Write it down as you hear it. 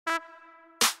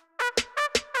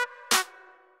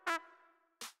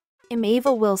I'm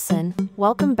Ava Wilson,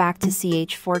 welcome back to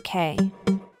CH4K.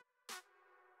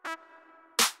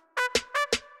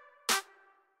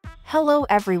 Hello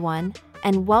everyone,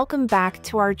 and welcome back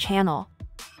to our channel.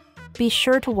 Be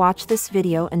sure to watch this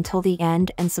video until the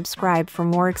end and subscribe for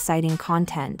more exciting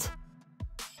content.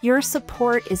 Your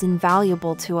support is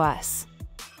invaluable to us.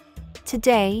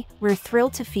 Today, we're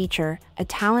thrilled to feature a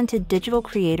talented digital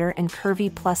creator and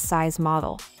curvy plus-size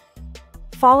model.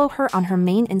 Follow her on her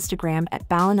main Instagram at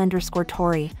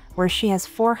 @Balin_Tori, where she has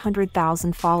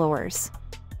 400,000 followers.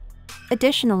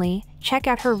 Additionally, check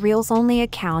out her Reels-only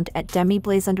account at DEMY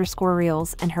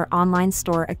BLAZE_Reels and her online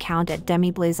store account at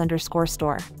DEMY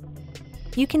BLAZE_Store.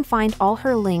 You can find all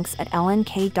her links at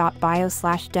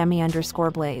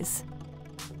lnk.bio/demi_blaze.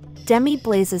 DEMY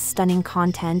BLAZE's stunning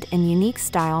content and unique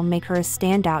style make her a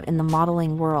standout in the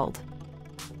modeling world.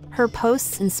 Her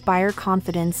posts inspire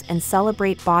confidence and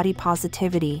celebrate body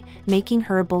positivity, making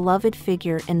her a beloved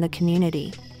figure in the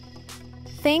community.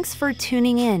 Thanks for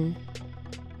tuning in.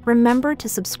 Remember to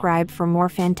subscribe for more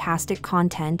fantastic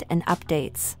content and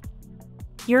updates.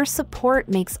 Your support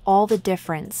makes all the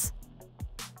difference.